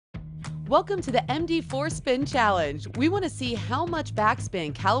Welcome to the MD4 Spin Challenge. We want to see how much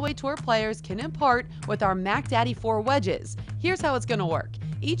backspin Callaway Tour players can impart with our McDaddy4 wedges. Here's how it's going to work.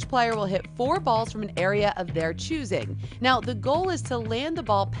 Each player will hit 4 balls from an area of their choosing. Now, the goal is to land the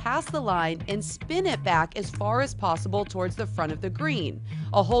ball past the line and spin it back as far as possible towards the front of the green.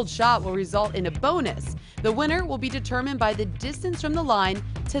 A hold shot will result in a bonus. The winner will be determined by the distance from the line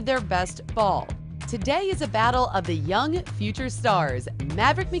to their best ball. Today is a battle of the young future stars,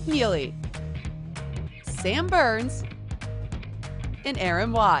 Maverick McNeely, Sam Burns, and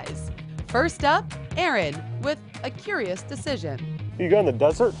Aaron Wise. First up, Aaron with a curious decision. You go in the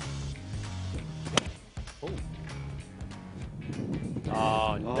desert?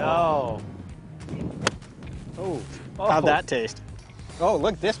 Oh, no. Oh, how'd that taste? Oh,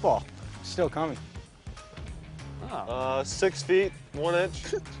 look, this ball. Still coming. Oh. 6 feet, 1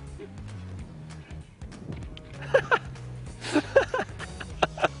 inch.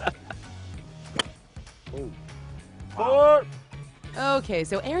 Four. Okay,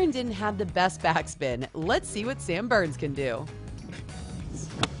 so Aaron didn't have the best backspin. Let's see what Sam Burns can do.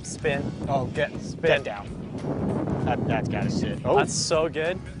 Spin. Oh, get down. That's gotta sit. Oh, That's so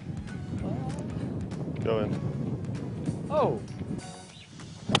good. Go in. Oh.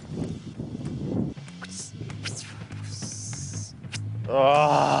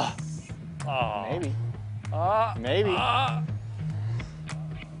 Ah. Oh. maybe. Ah. Maybe. Ah.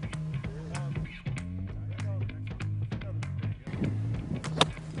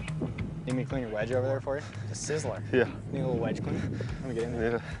 Need me to clean your wedge over there for you? The sizzler. Yeah. Need a little wedge clean? Let me get in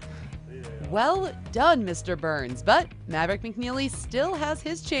there. Well done, Mr. Burns, but Maverick McNeely still has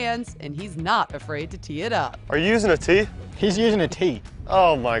his chance, and he's not afraid to tee it up. Are you using a tee? He's using a tee.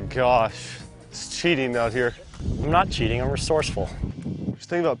 Oh my gosh. It's cheating out here. I'm not cheating, I'm resourceful. Just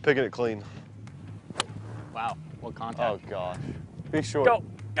think about picking it clean. Wow, what Oh contact? gosh. Be short. Go,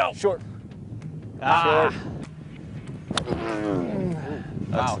 go. Short. Ah.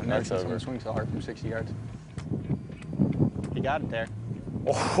 Wow, never that's seen someone over. swing so hard from 60 yards. He got it there.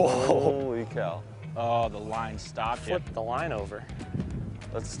 Holy cow. Oh, the line stopped you. Flip the line over.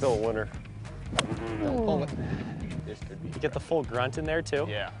 That's still a winner. Don't pull it. This could be. You get the full grunt in there too?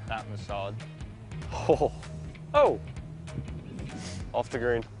 Yeah, that was solid. Oh. Oh. Off the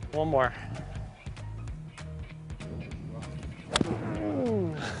green. One more.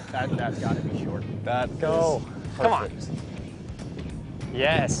 That's got to be short. That Go. is Come on. perfect.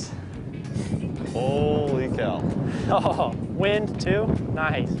 Yes. Holy cow. Oh, wind too.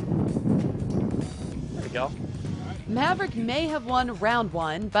 Nice. There we go. Maverick may have won round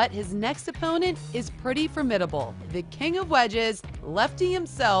 1, but his next opponent is pretty formidable. The king of wedges, lefty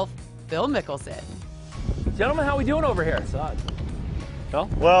himself, Phil Mickelson. Gentlemen, how we doing over here? No?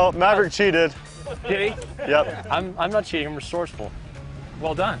 Well, Maverick cheated. Did he? Yep. I'm not cheating, I'm resourceful.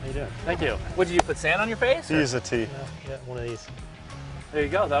 Well done. How you doing? Thank you. What, did you put sand on your face? He used a tee. Yeah, one of these. There you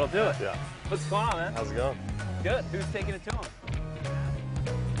go, that'll do it. Yeah. What's going on, man? How's it going? Good. Who's taking it to him?